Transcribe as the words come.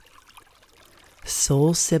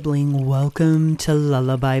Soul sibling, welcome to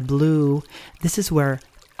Lullaby Blue. This is where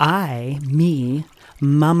me,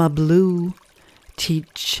 Mama Blue,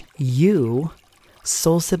 teach you,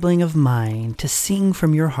 soul sibling of mine, to sing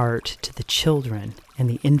from your heart to the children and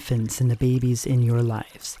the infants and the babies in your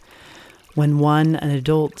lives. When an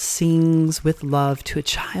adult sings with love to a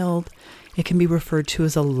child, it can be referred to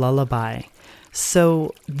as a lullaby.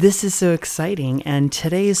 So this is so exciting, and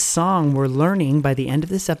today's song we're learning by the end of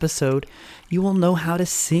this episode, you will know how to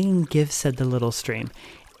sing Give Said the Little Stream.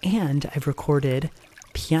 And I've recorded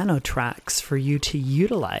piano tracks for you to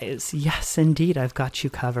utilize. Yes, indeed, I've got you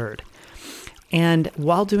covered. And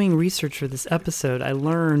while doing research for this episode, I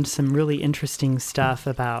learned some really interesting stuff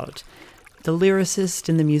about the lyricist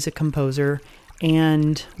and the music composer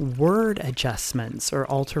and word adjustments or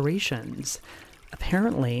alterations.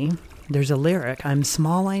 Apparently, there's a lyric, I'm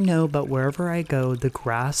small, I know, but wherever I go, the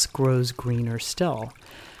grass grows greener still.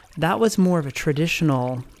 That was more of a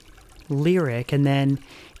traditional lyric. And then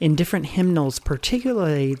in different hymnals,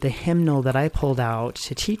 particularly the hymnal that I pulled out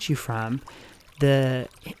to teach you from, the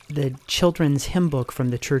children's hymn book from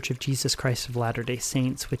the Church of Jesus Christ of Latter-day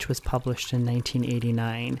Saints, which was published in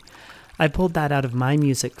 1989. I pulled that out of my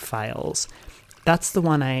music files. That's the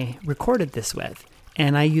one I recorded this with.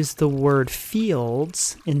 And I used the word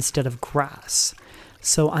fields instead of grass.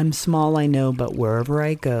 So I'm small, I know, but wherever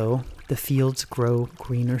I go, the fields grow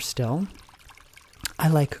greener still. I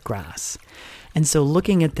like grass. And so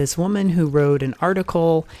looking at this woman who wrote an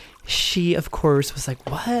article, she, of course, was like,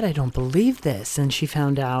 what? I don't believe this. And she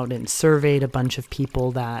found out and surveyed a bunch of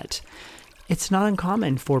people that it's not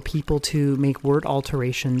uncommon for people to make word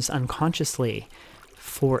alterations unconsciously.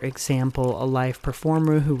 For example, a live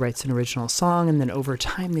performer who writes an original song and then over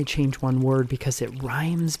time they change one word because it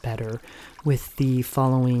rhymes better with the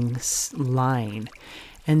following line.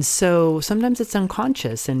 And so sometimes it's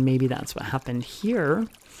unconscious, and maybe that's what happened here.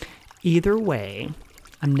 Either way,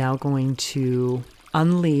 I'm now going to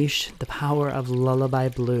unleash the power of Lullaby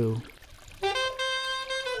Blue.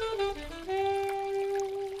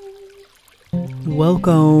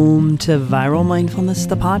 Welcome to Viral Mindfulness,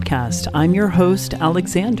 the podcast. I'm your host,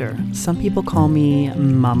 Alexander. Some people call me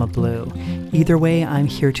Mama Blue. Either way, I'm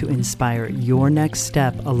here to inspire your next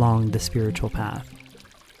step along the spiritual path.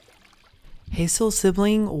 Hey, soul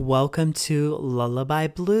sibling, welcome to Lullaby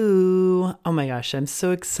Blue. Oh my gosh, I'm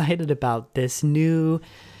so excited about this new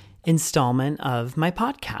installment of my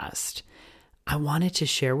podcast. I wanted to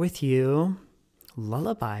share with you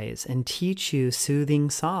lullabies and teach you soothing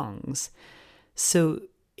songs. So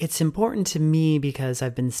it's important to me because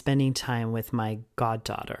I've been spending time with my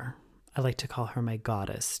goddaughter. I like to call her my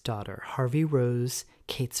goddess daughter, Harvey Rose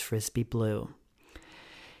Kate's Frisbee Blue.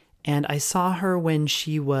 And I saw her when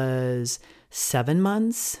she was 7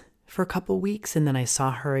 months for a couple weeks, and then I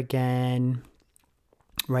saw her again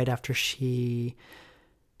right after she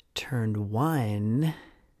turned 1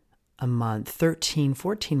 a month, 13,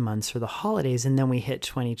 14 months for the holidays, and then we hit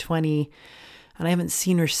 2020. And I haven't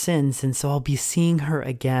seen her since, and so I'll be seeing her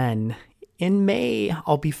again. In May,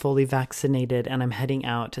 I'll be fully vaccinated, and I'm heading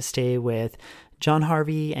out to stay with John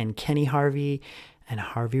Harvey and Kenny Harvey and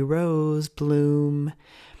Harvey Rose Bloom.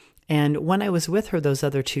 And when I was with her those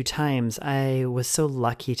other 2 times, I was so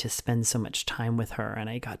lucky to spend so much time with her, and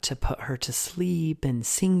I got to put her to sleep and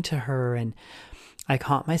sing to her, and I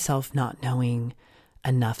caught myself not knowing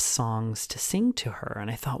enough songs to sing to her. And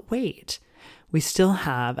I thought, wait, we still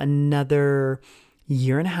have another 1.5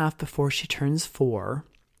 years before she turns 4.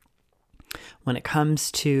 When it comes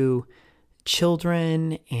to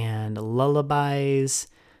children and lullabies,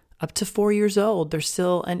 up to 4 years old, they're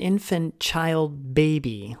still an infant child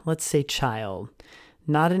baby. Let's say child,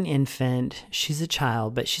 not an infant. She's a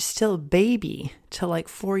child, but she's still a baby till like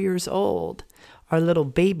 4 years old. Our little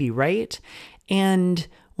baby, right? And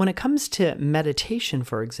when it comes to meditation,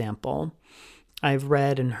 for example, I've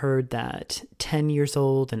read and heard that 10 years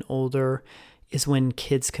old and older is when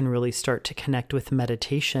kids can really start to connect with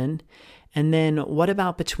meditation. And then what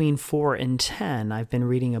about between 4 and 10? I've been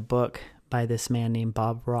reading a book by this man named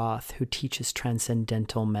Bob Roth who teaches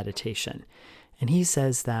transcendental meditation. And he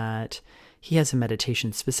says that he has a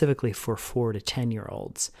meditation specifically for 4 to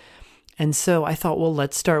 10-year-olds. And so I thought, well,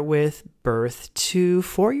 let's start with birth to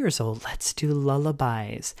 4 years old. Let's do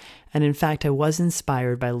lullabies. And in fact, I was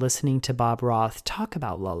inspired by listening to Bob Roth talk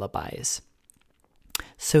about lullabies.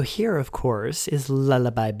 So here, of course, is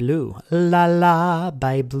Lullaby Blue.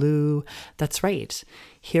 Lullaby Blue. That's right.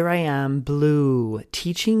 Here I am, Blue,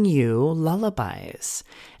 teaching you lullabies.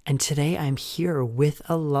 And today I'm here with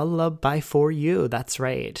a lullaby for you. That's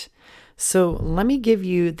right. So let me give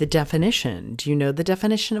you the definition. Do you know the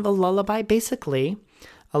definition of a lullaby? Basically,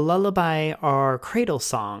 A lullaby are cradle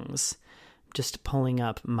songs. Just pulling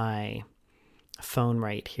up my phone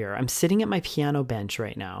right here. I'm sitting at my piano bench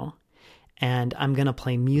right now, and I'm going to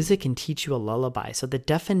play music and teach you a lullaby. So the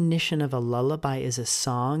definition of a lullaby is a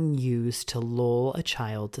song used to lull a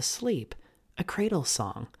child to sleep. A cradle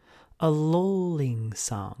song. A lulling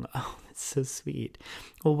song. Oh, that's so sweet.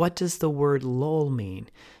 Well, what does the word lull mean?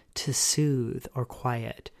 To soothe or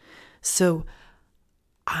quiet. So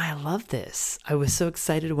I love this. I was so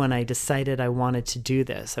excited when I decided I wanted to do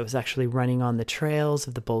this. I was actually running on the trails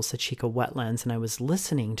of the Bolsa Chica wetlands, and I was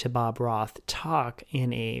listening to Bob Roth talk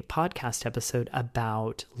in a podcast episode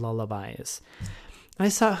about lullabies. And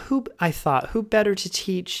I thought, who better to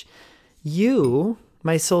teach you,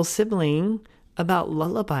 my soul sibling, about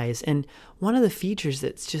lullabies? And one of the features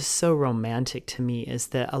that's just so romantic to me is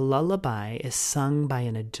that a lullaby is sung by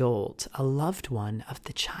an adult, a loved one of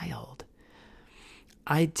the child.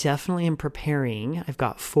 I definitely am preparing. I've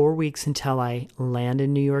got 4 weeks until I land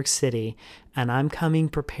in New York City, and I'm coming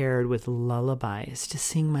prepared with lullabies to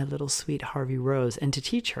sing my little sweet Harvey Rose and to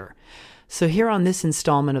teach her. So here on this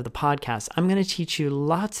installment of the podcast, I'm going to teach you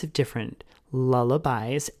lots of different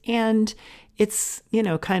lullabies, and it's,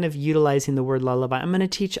 kind of utilizing the word lullaby. I'm going to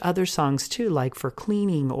teach other songs too, like for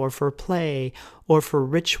cleaning or for play or for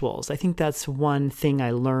rituals. I think that's one thing I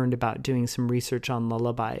learned about doing some research on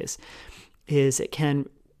lullabies, is it can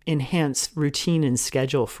enhance routine and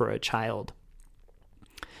schedule for a child.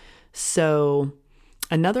 So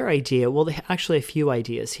another idea, well, actually a few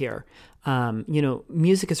ideas here.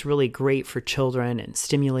 Music is really great for children and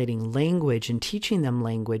stimulating language and teaching them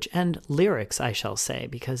language and lyrics, I shall say,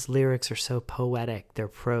 because lyrics are so poetic. They're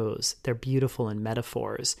prose. They're beautiful in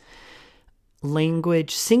metaphors.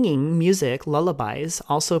 Language, singing, music, lullabies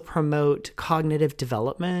also promote cognitive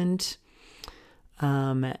development.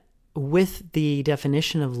 With the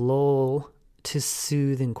definition of lull, to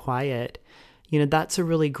soothe and quiet, that's a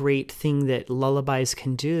really great thing that lullabies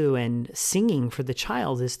can do. And singing for the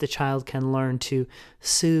child is the child can learn to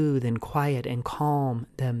soothe and quiet and calm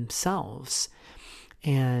themselves.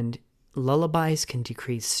 And lullabies can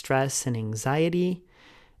decrease stress and anxiety,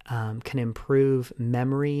 can improve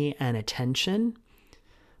memory and attention.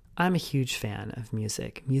 I'm a huge fan of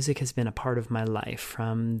music. Music has been a part of my life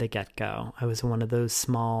from the get-go. I was one of those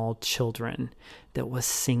small children that was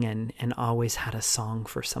singing and always had a song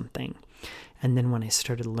for something. And then when I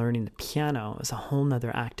started learning the piano, it was a whole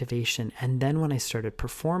nother activation. And then when I started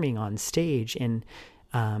performing on stage in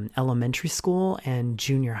elementary school and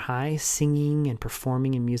junior high, singing and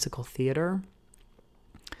performing in musical theater,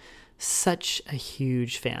 such a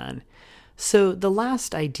huge fan. So the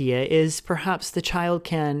last idea is perhaps the child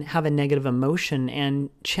can have a negative emotion and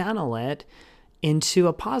channel it into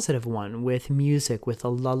a positive one with music, with a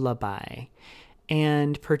lullaby.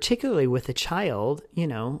 And particularly with a child,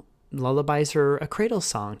 lullabies are a cradle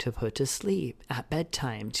song to put to sleep at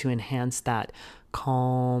bedtime to enhance that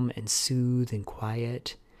calm and soothe and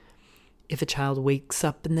quiet. If a child wakes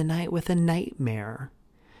up in the night with a nightmare,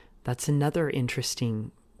 that's another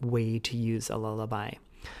interesting way to use a lullaby.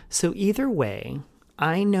 So either way,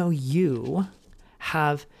 I know you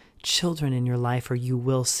have children in your life, or you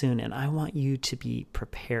will soon, and I want you to be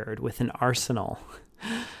prepared with an arsenal,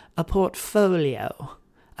 a portfolio,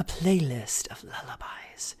 a playlist of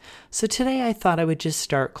lullabies. So today I thought I would just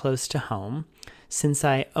start close to home. Since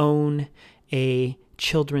I own a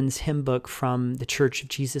children's hymn book from the Church of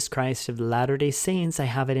Jesus Christ of Latter-day Saints, I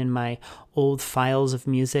have it in my old files of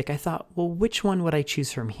music. I thought, well, which one would I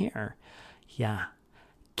choose from here? Yeah.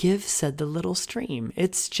 Give, said the little stream.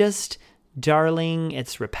 It's just darling,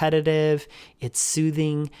 it's repetitive, it's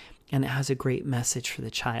soothing, and it has a great message for the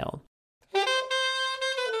child.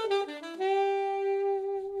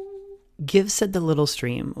 Give, said the little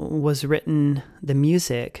stream was written, the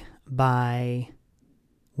music by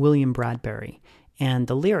William Bradbury, and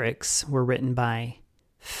the lyrics were written by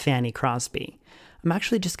Fanny Crosby. I'm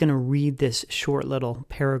actually just going to read this short little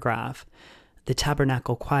paragraph. The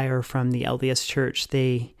Tabernacle Choir from the LDS Church,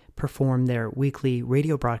 they perform their weekly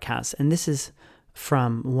radio broadcasts, and this is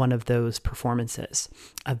from one of those performances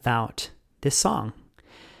about this song.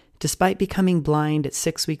 Despite becoming blind at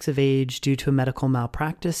 6 weeks of age due to a medical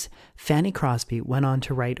malpractice, Fanny Crosby went on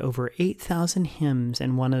to write over 8,000 hymns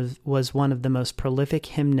and was one of the most prolific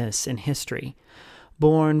hymnists in history.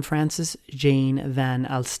 Born Frances Jane Van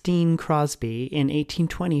Alstyne Crosby in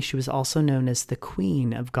 1820, she was also known as the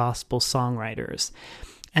Queen of Gospel Songwriters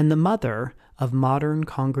and the mother of modern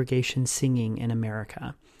congregation singing in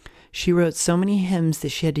America. She wrote so many hymns that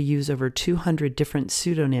she had to use over 200 different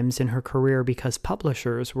pseudonyms in her career because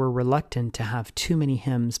publishers were reluctant to have too many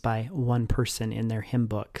hymns by one person in their hymn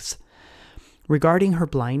books. Regarding her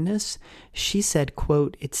blindness, she said,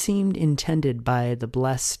 quote, "It seemed intended by the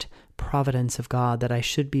blessed providence of God that I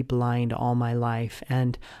should be blind all my life,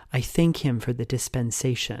 and I thank him for the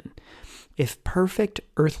dispensation. If perfect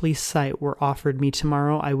earthly sight were offered me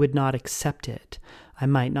tomorrow, I would not accept it. I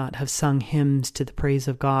might not have sung hymns to the praise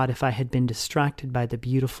of God if I had been distracted by the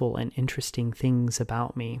beautiful and interesting things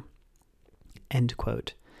about me." End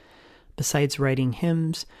quote. Besides writing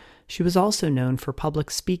hymns, she was also known for public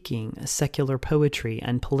speaking, secular poetry,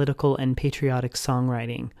 and political and patriotic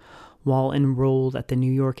songwriting. While enrolled at the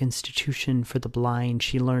New York Institution for the Blind,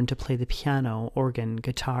 she learned to play the piano, organ,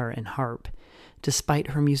 guitar, and harp.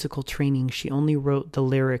 Despite her musical training, she only wrote the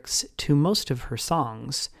lyrics to most of her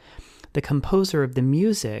songs. The composer of the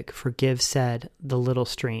music for Give Said the Little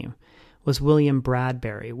Stream was William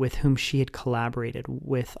Bradbury, with whom she had collaborated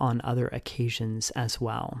with on other occasions as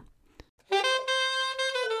well.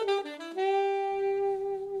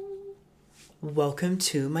 Welcome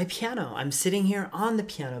to my piano. I'm sitting here on the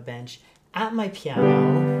piano bench at my piano,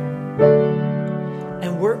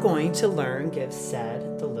 and we're going to learn Give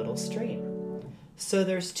Said the Little Stream. So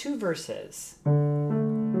there's 2 verses.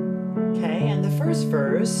 Okay, and the first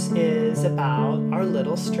verse is about our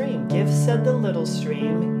little stream. Give said the little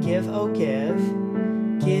stream, give, oh give,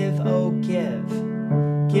 give, oh give.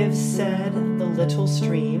 Give said the little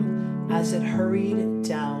stream as it hurried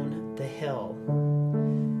down the hill.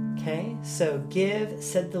 Okay, so give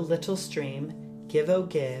said the little stream, give, oh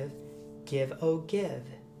give, give, oh give.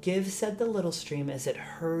 Give said the little stream as it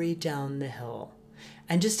hurried down the hill.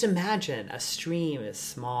 And just imagine a stream is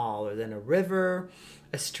smaller than a river,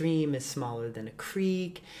 a stream is smaller than a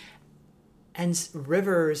creek, and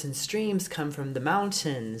rivers and streams come from the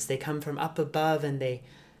mountains. They come from up above, and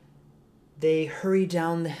they hurry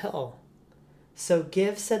down the hill. So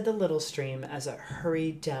give said the little stream as it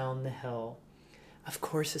hurried down the hill. Of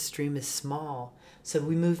course, a stream is small. So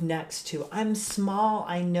we move next to, I'm small,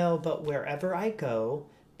 I know, but wherever I go,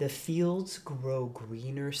 the fields grow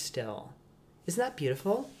greener still. Isn't that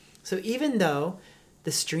beautiful? So even though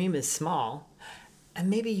the stream is small, and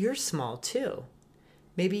maybe you're small too.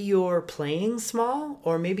 Maybe you're playing small,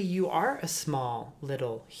 or maybe you are a small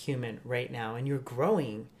little human right now and you're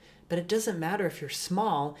growing. But it doesn't matter if you're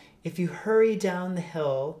small. If you hurry down the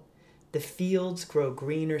hill, the fields grow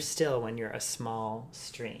greener still when you're a small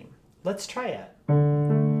stream. Let's try it.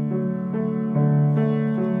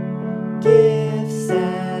 Give,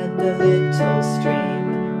 said the little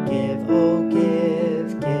stream, give, oh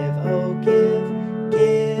give, give, oh give.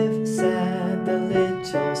 Give, said the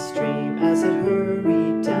little stream as it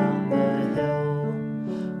hurried down the hill.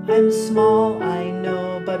 I'm small, I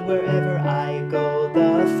know, but wherever I go,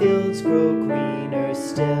 the fields grow greener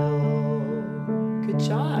still. Good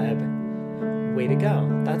job. Way to go.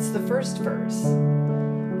 That's the first verse.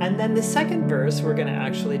 And then the second verse, we're going to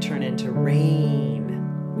actually turn into rain.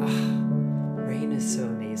 Rain is so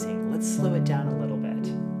amazing. Let's slow it down a little bit.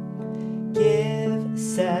 Give,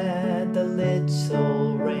 said the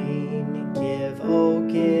little rain, give, oh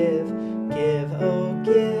give, give, oh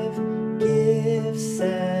give. Give,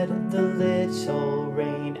 said the little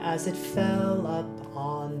rain as it fell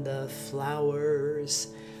upon the flowers.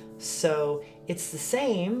 So it's the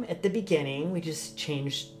same at the beginning. We just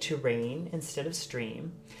changed to rain instead of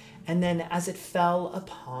stream. And then as it fell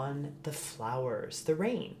upon the flowers, the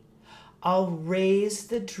rain. I'll raise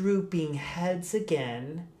the drooping heads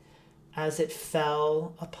again as it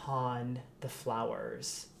fell upon the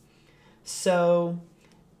flowers. So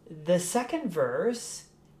the second verse,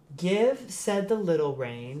 give, said the little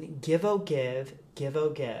rain, give, oh give, give,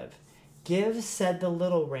 oh give. Give, said the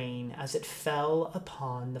little rain as it fell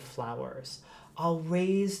upon the flowers. I'll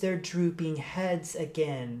raise their drooping heads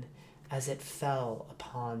again as it fell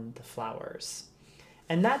upon the flowers.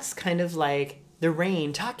 And that's kind of like the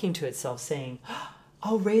rain talking to itself, saying,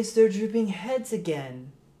 I'll raise their drooping heads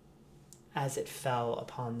again as it fell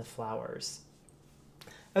upon the flowers.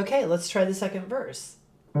 Okay, let's try the second verse.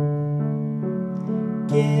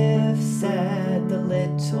 Give, said the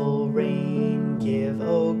little rain, give,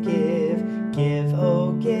 oh give, give,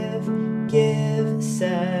 oh give. Give,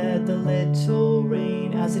 said the little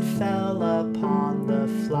rain as it fell upon the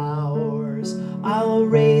flowers. I'll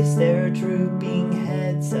raise their drooping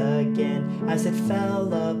heads again as it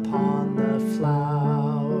fell upon the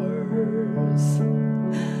flowers.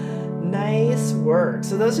 Nice work.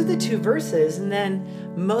 So those are the 2 verses, and then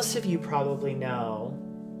most of you probably know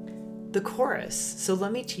the chorus. So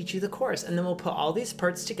let me teach you the chorus, and then we'll put all these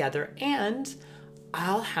parts together, and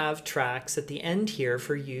I'll have tracks at the end here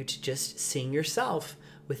for you to just sing yourself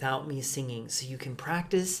without me singing. So you can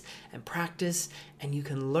practice, and you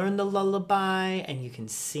can learn the lullaby, and you can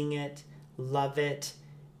sing it love it,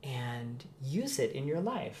 and use it in your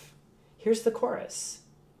life. Here's the chorus.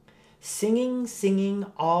 Singing, singing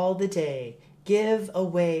all the day. Give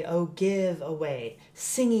away, oh give away.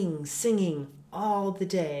 Singing, singing all the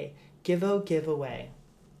day. Give, oh give away.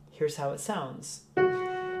 Here's how it sounds.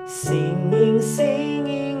 Singing,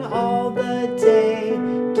 singing all the day.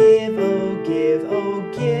 Give, oh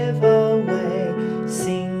give away.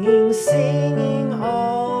 Singing, singing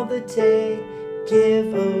all the day.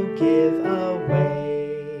 Give, oh give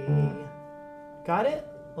away. Got it?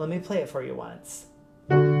 Let me play it for you once.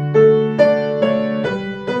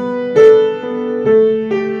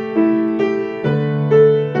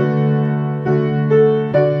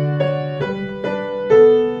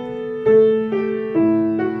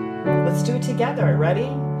 Let's do it together.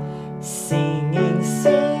 Ready? Singing,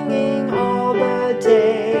 singing all the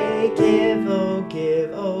day. Give, oh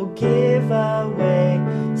give away.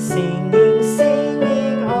 Singing,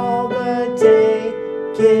 singing all the day.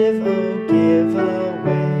 Give, oh give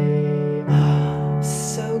away.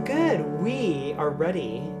 So good. We are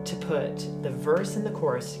ready to put the verse and the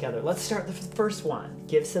chorus together. Let's start the first one.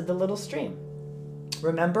 Give, said the little stream.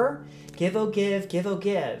 Remember? Give, oh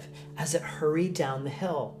give, as it hurried down the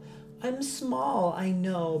hill. I'm small, I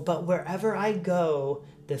know, but wherever I go,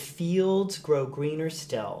 the fields grow greener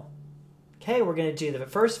still. Okay, we're going to do the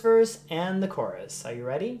first verse and the chorus. Are you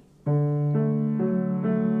ready?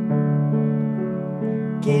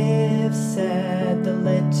 Give, said the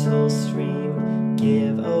little stream.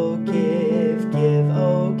 Give, oh give,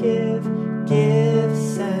 oh give. Give,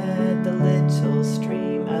 said the little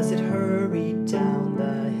stream as it hurried down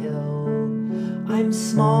the hill. I'm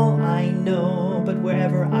small, I know, but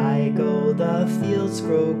wherever I go, the fields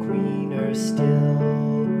grow greener still.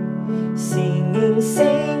 Singing,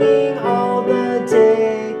 singing all the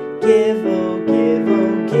day. Give, oh give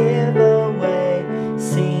away.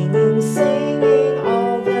 Singing, singing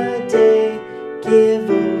all the day. Give,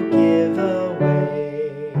 oh give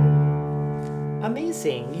away.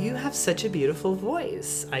 Amazing. You have such a beautiful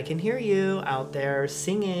voice. I can hear you out there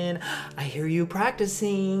singing. I hear you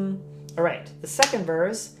practicing. All right, the second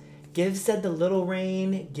verse. Give, said the little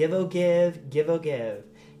rain. Give, oh give give.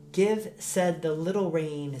 Give, said the little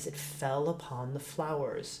rain as it fell upon the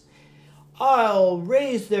flowers. I'll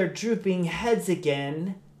raise their drooping heads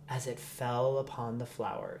again as it fell upon the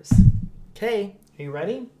flowers. Okay, are you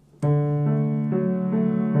ready?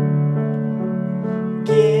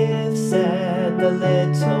 Give, said the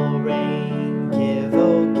little rain. Give,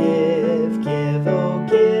 oh give, oh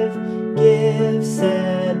give. Give,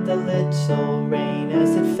 said the little rain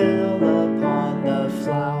as it fell upon the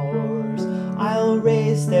flowers. I'll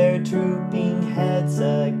raise their drooping heads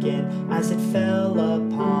again as it fell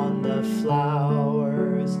upon the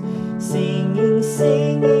flowers. Singing,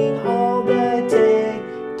 singing all the day.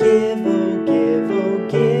 Give, oh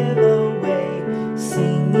give away.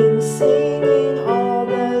 Singing, singing all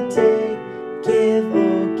the day. Give,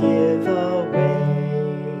 oh give away.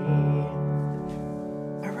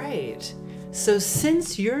 All right. So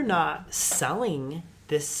since you're not selling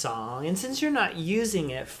this song, and since you're not using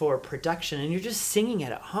it for production and you're just singing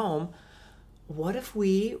it at home, what if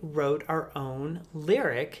we wrote our own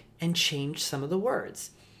lyric and changed some of the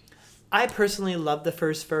words? I personally love the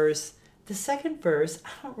first verse. The second verse, I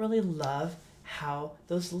don't really love how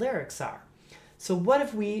those lyrics are. So what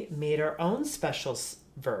if we made our own special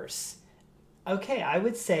verse? Okay, I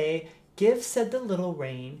would say, give, said the little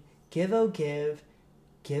rain. Give, oh give,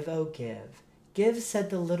 oh give. Give, said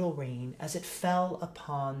the little rain as it fell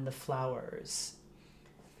upon the flowers.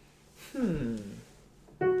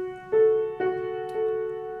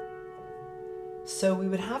 So we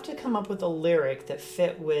would have to come up with a lyric that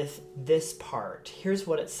fit with this part. Here's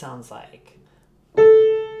what it sounds like.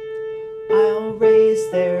 I'll raise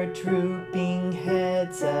their drooping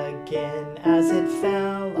heads again as it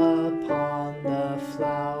fell upon the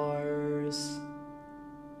flowers.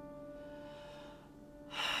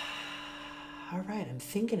 All right, I'm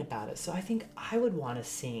thinking about it. So I think I would want to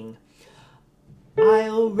sing,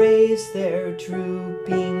 I'll raise their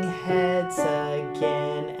drooping heads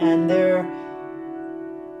again, and their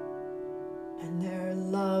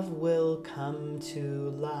love will come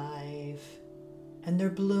to life, and their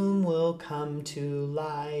bloom will come to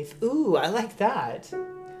life. Ooh, I like that.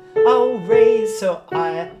 I'll raise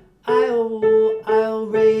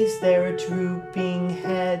their drooping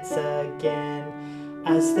heads again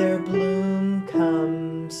as their bloom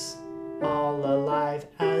comes all alive.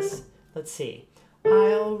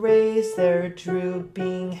 I'll raise their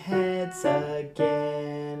drooping heads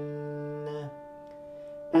again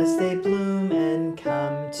as they bloom and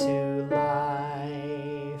come to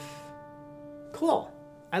life. Cool.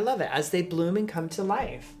 I love it. As they bloom and come to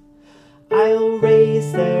life. I'll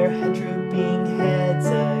raise their drooping heads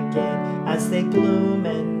again as they bloom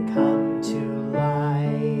and come to life.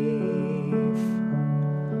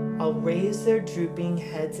 I'll raise their drooping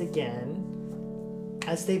heads again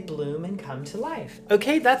as they bloom and come to life.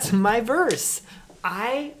 Okay, that's my verse.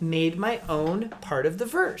 I made my own part of the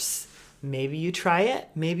verse. Maybe you try it,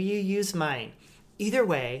 maybe you use mine. Either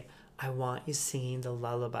way, I want you singing the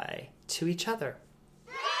lullaby to each other.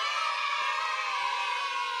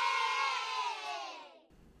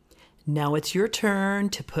 Now it's your turn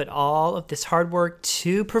to put all of this hard work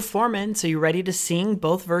to performance. Are you ready to sing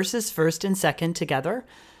both verses, first and second, together?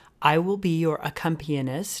 I will be your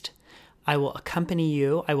accompanist. I will accompany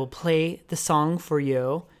you. I will play the song for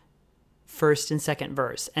you, first and second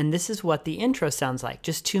verse. And this is what the intro sounds like,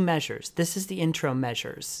 just 2 measures. This is the intro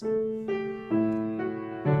measures.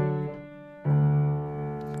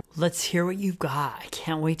 Let's hear what you've got. I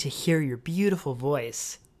can't wait to hear your beautiful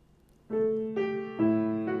voice.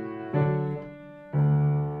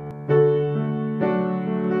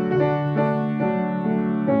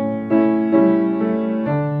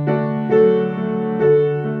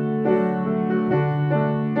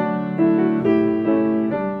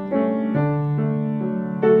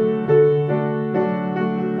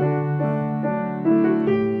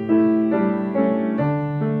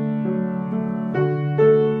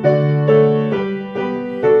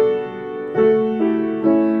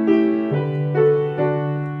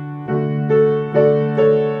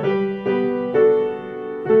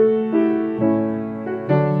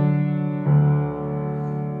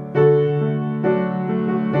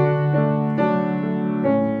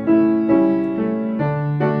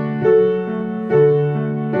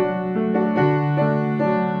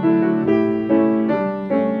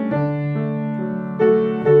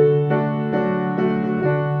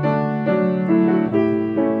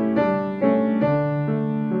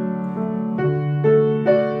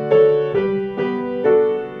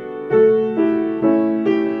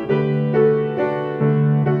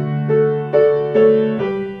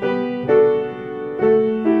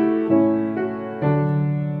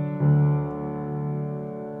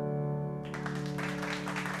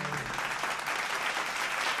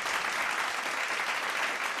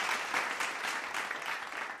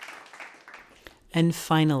 And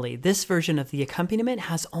finally, this version of the accompaniment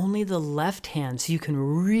has only the left hand, so you can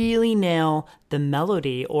really nail the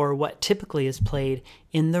melody or what typically is played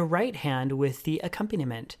in the right hand with the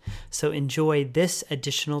accompaniment. So enjoy this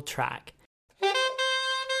additional track.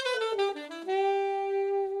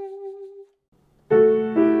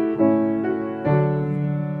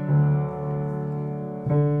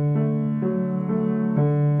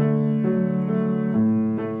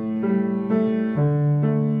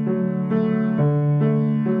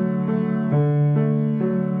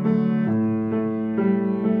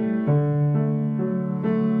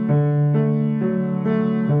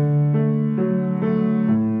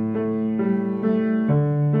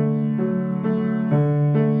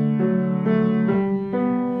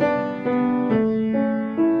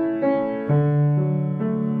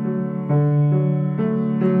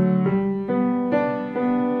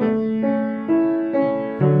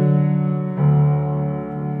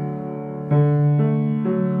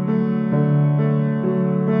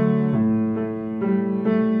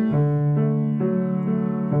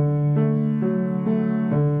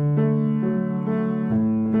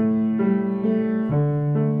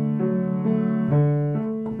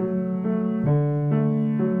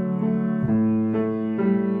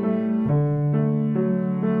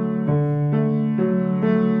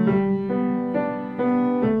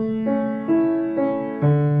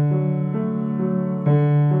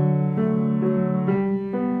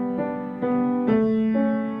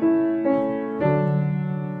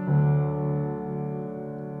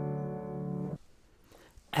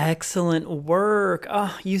 Excellent work.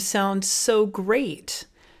 Oh, you sound so great.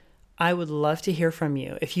 I would love to hear from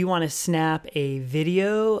you. If you want to snap a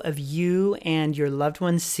video of you and your loved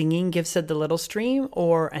ones singing Gifts at the Little Stream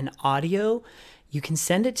or an audio, you can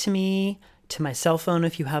send it to me, to my cell phone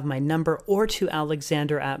if you have my number, or to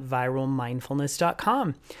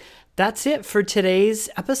alexander@viralmindfulness.com. That's it for today's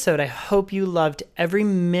episode. I hope you loved every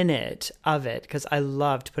minute of it because I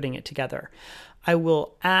loved putting it together. I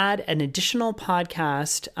will add an additional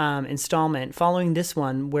podcast installment following this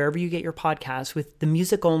one, wherever you get your podcasts, with the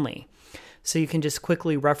music only. So you can just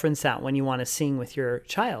quickly reference that when you want to sing with your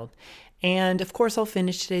child. And of course, I'll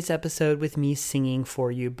finish today's episode with me singing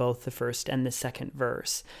for you both the first and the second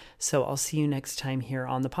verse. So I'll see you next time here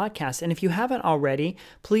on the podcast. And if you haven't already,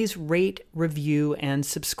 please rate, review, and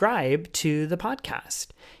subscribe to the podcast.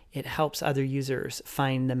 it helps other users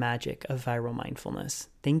find the magic of viral mindfulness.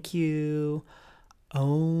 Thank you.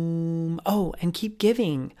 Oh, and keep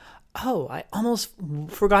giving. Oh, I almost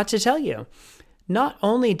forgot to tell you. Not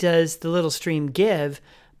only does the little stream give,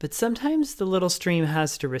 but sometimes the little stream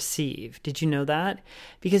has to receive. Did you know that?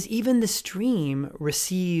 Because even the stream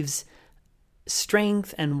receives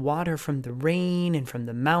strength and water from the rain and from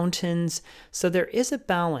the mountains. So there is a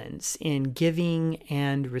balance in giving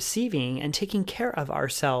and receiving and taking care of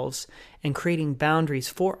ourselves and creating boundaries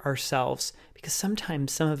for ourselves, because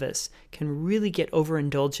sometimes some of us can really get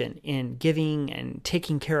overindulgent in giving and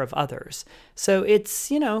taking care of others. So it's,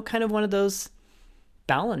 kind of one of those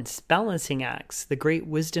balancing acts, the great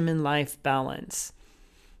wisdom in life balance.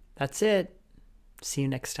 That's it. See you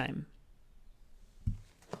next time.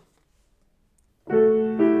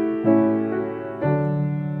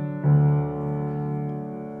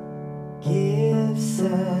 Give,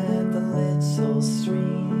 said the little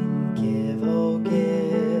stream. Give, oh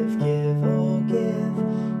give, give, oh give.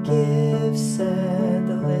 Give, said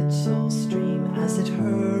the little stream as it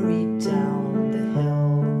hurried down the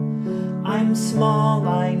hill. I'm small,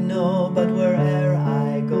 I know, but where'er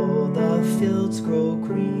I go, the fields grow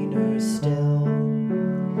greener still.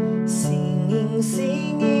 Singing,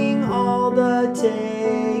 singing all the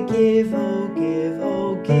day. Give, oh give,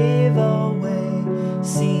 oh give away.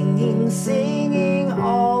 Singing, singing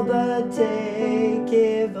all the day.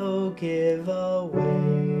 Give, oh give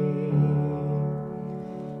away.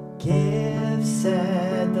 Give,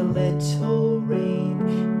 said the little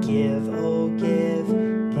rain. Give, oh give,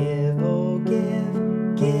 give, oh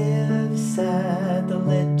give. Give, said the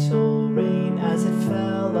little rain as it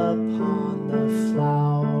fell upon the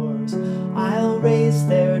flowers. I'll raise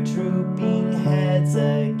their drooping heads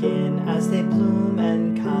again as they bloom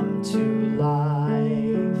and come to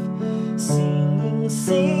life. Singing,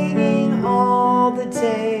 singing all the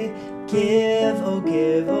day. Give, oh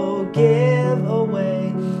give, oh give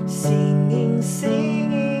away. Singing,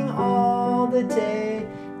 singing all the day.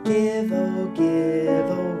 Give, oh give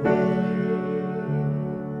away.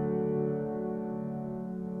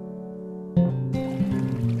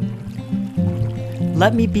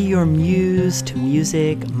 Let me be your muse to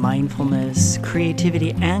music, mindfulness,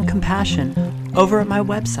 creativity, and compassion over at my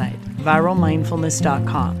website,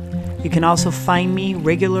 viralmindfulness.com. You can also find me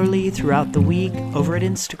regularly throughout the week over at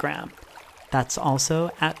Instagram. That's also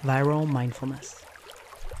at Viral Mindfulness.